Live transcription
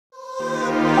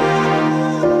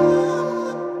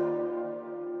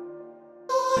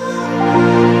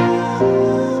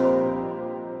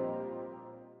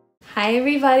Hi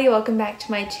everybody, welcome back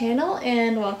to my channel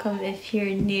and welcome if you're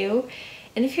new.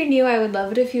 And if you're new, I would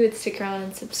love it if you would stick around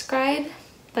and subscribe.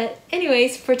 But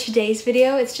anyways, for today's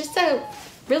video, it's just a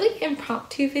really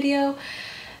impromptu video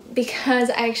because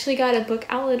I actually got a book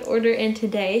outlet order in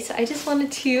today. So I just wanted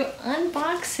to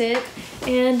unbox it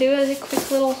and do a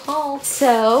quick little haul.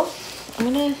 So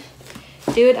I'm gonna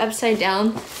do it upside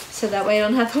down so that way I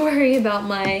don't have to worry about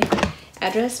my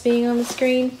address being on the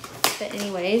screen. But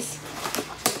anyways,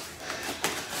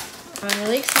 I'm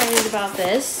really excited about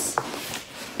this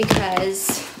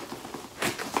because,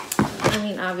 I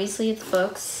mean, obviously it's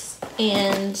books,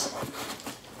 and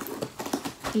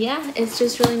yeah, it's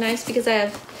just really nice because I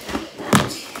have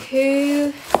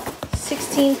two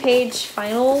 16-page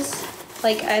finals.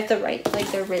 Like, I have to write,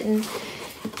 like, they're written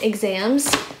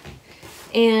exams,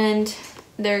 and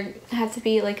there have to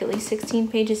be like at least 16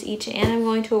 pages each, and I'm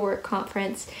going to a work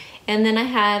conference, and then I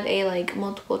have a like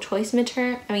multiple choice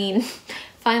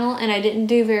final, and I didn't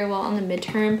do very well on the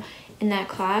midterm in that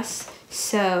class,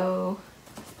 so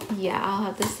yeah, I'll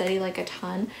have to study like a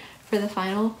ton for the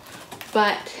final.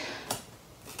 But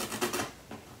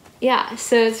yeah,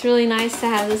 so it's really nice to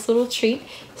have this little treat.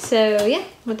 So yeah,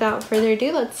 without further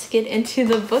ado, let's get into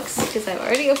the books because I've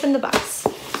already opened the box.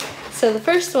 So the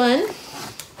first one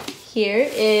here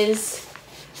is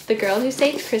The Girl Who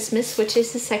Saved Christmas, which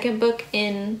is the second book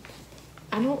in,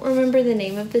 I don't remember the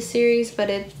name of the series, but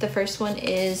the first one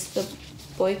is A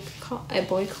Boy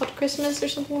Called Christmas or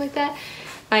something like that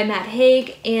by Matt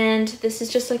Haig, and this is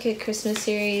just like a Christmas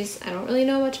series. I don't really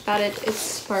know much about it. It's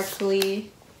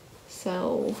sparkly,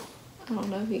 so I don't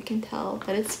know if you can tell,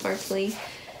 but it's sparkly,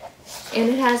 and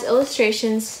it has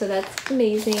illustrations, so that's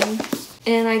amazing.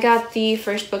 And I got the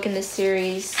first book in this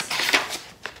series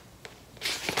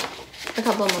a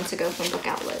couple of months ago from Book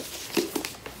Outlet.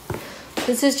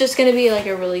 This is just going to be like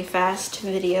a really fast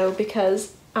video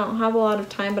because I don't have a lot of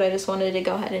time, but I just wanted to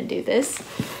go ahead and do this.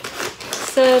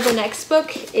 So the next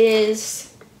book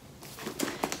is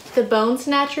The Bone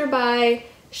Snatcher by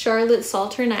Charlotte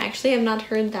Salter, and I actually have not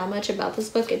heard that much about this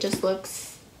book. It just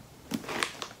looks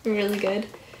really good.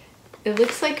 It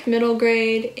looks like middle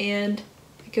grade, and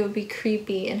like it would be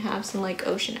creepy and have some like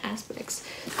ocean aspects.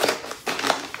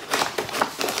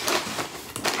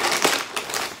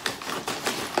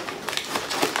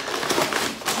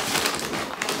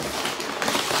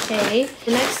 Okay,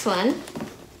 the next one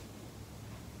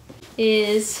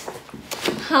is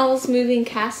Howl's Moving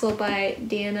Castle by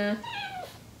Deanna.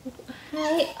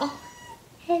 Hi. Oh,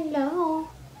 hello.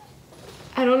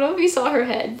 I don't know if you saw her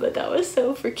head, but that was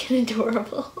so freaking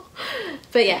adorable.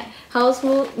 But yeah, Howl's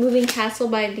Moving Castle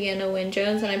by Deanna Wynne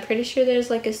Jones, and I'm pretty sure there's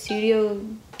like a Studio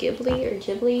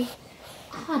Ghibli.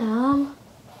 Autumn.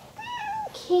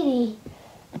 Kitty.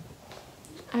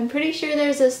 I'm pretty sure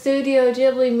there's a Studio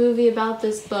Ghibli movie about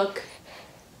this book.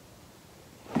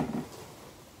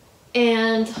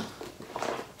 And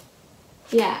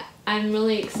yeah, I'm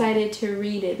really excited to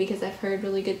read it because I've heard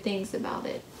really good things about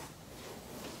it.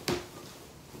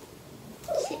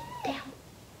 Sit down.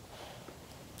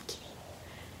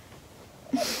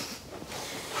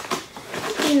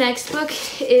 The next book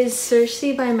is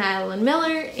Circe by Madeline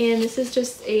Miller, and this is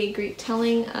just a Greek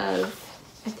telling of,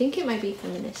 I think it might be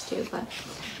feminist too, but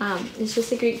it's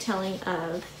just a Greek telling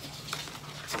of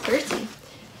Circe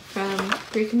from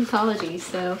Greek mythology.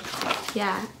 So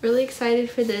yeah, really excited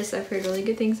for this. I've heard really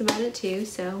good things about it too,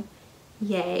 so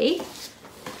yay.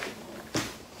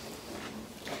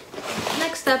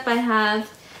 Next up I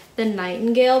have The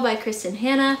Nightingale by Kristen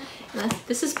Hanna.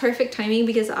 This is perfect timing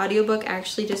because the audiobook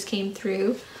actually just came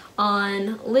through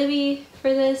on Libby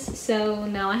for this, so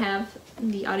now I have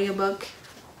the audiobook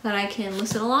that I can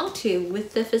listen along to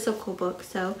with the physical book.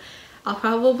 So I'll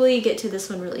probably get to this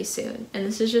one really soon. And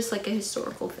this is just like a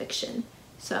historical fiction.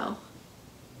 So,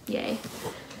 yay.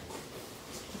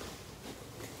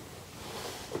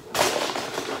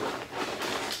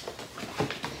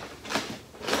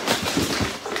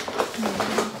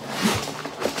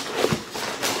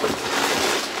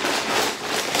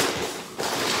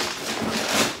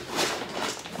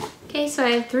 Okay, so I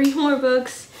have 3 more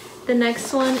books. The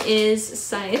next one is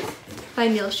Scythe by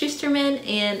Neil Shusterman,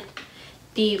 and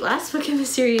the last book in the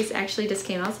series actually just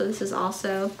came out, so this is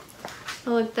also,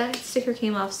 oh look, that sticker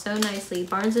came off so nicely.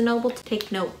 Barnes & Noble,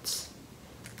 take notes.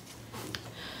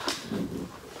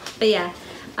 But yeah,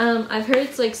 I've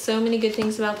heard like so many good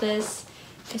things about this,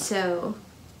 so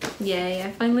yay,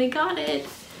 I finally got it.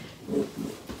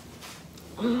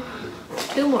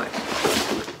 2 more.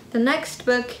 The next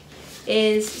book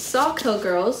is Sawkill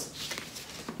Girls,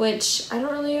 which I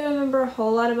don't really remember a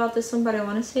whole lot about this one, but I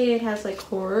want to say it has like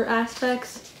horror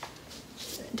aspects.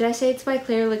 Did I say it's by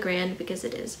Claire Legrand? Because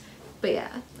it is. But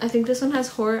yeah, I think this one has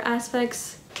horror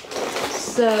aspects.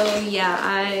 So yeah,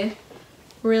 I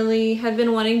really have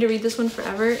been wanting to read this one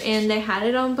forever, and they had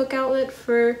it on Book Outlet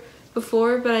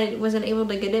before, but I wasn't able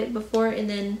to get it before, and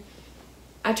then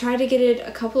I tried to get it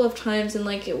a couple of times and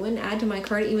like it wouldn't add to my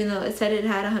cart even though it said it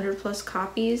had 100+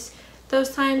 copies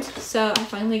those times. So I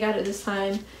finally got it this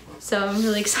time, so I'm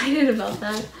really excited about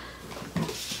that.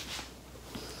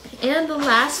 And the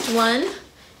last one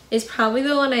is probably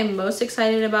the one I'm most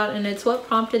excited about, and it's what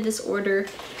prompted this order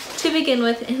to begin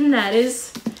with, and that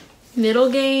is Middle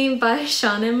Game by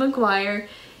Seanan McGuire.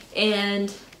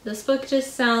 And this book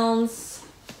just sounds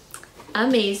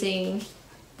amazing.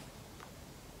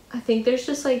 I think there's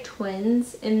just like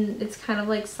twins, and it's kind of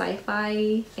like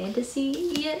sci-fi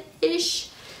fantasy-ish.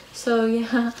 So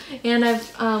yeah, and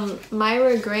I've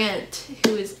Myra Grant,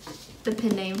 who is the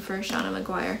pen name for Seanan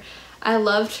McGuire. I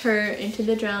loved her Into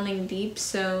the Drowning Deep,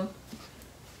 so,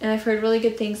 and I've heard really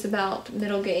good things about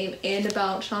Middle Game and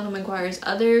about Seanan McGuire's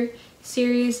other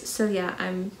series. So yeah,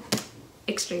 I'm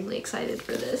extremely excited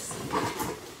for this.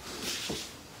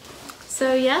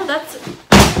 So yeah, that's.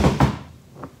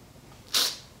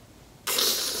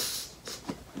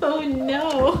 Oh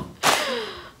no.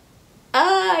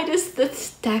 The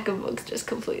stack of books just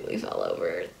completely fell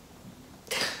over.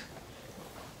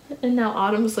 And now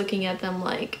Autumn's looking at them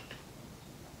like,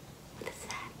 what is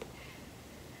that?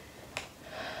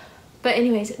 But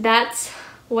anyways, that's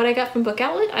what I got from Book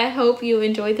Outlet. I hope you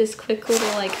enjoyed this quick little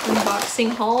like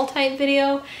unboxing haul type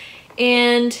video.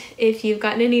 And if you've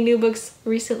gotten any new books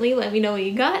recently, let me know what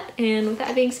you got. And with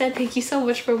that being said, thank you so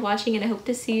much for watching, and I hope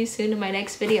to see you soon in my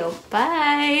next video.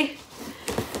 Bye!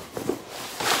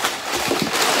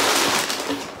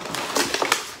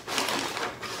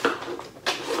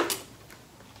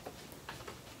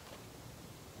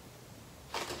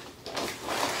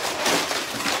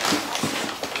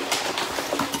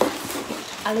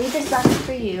 I'll leave this box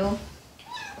for you.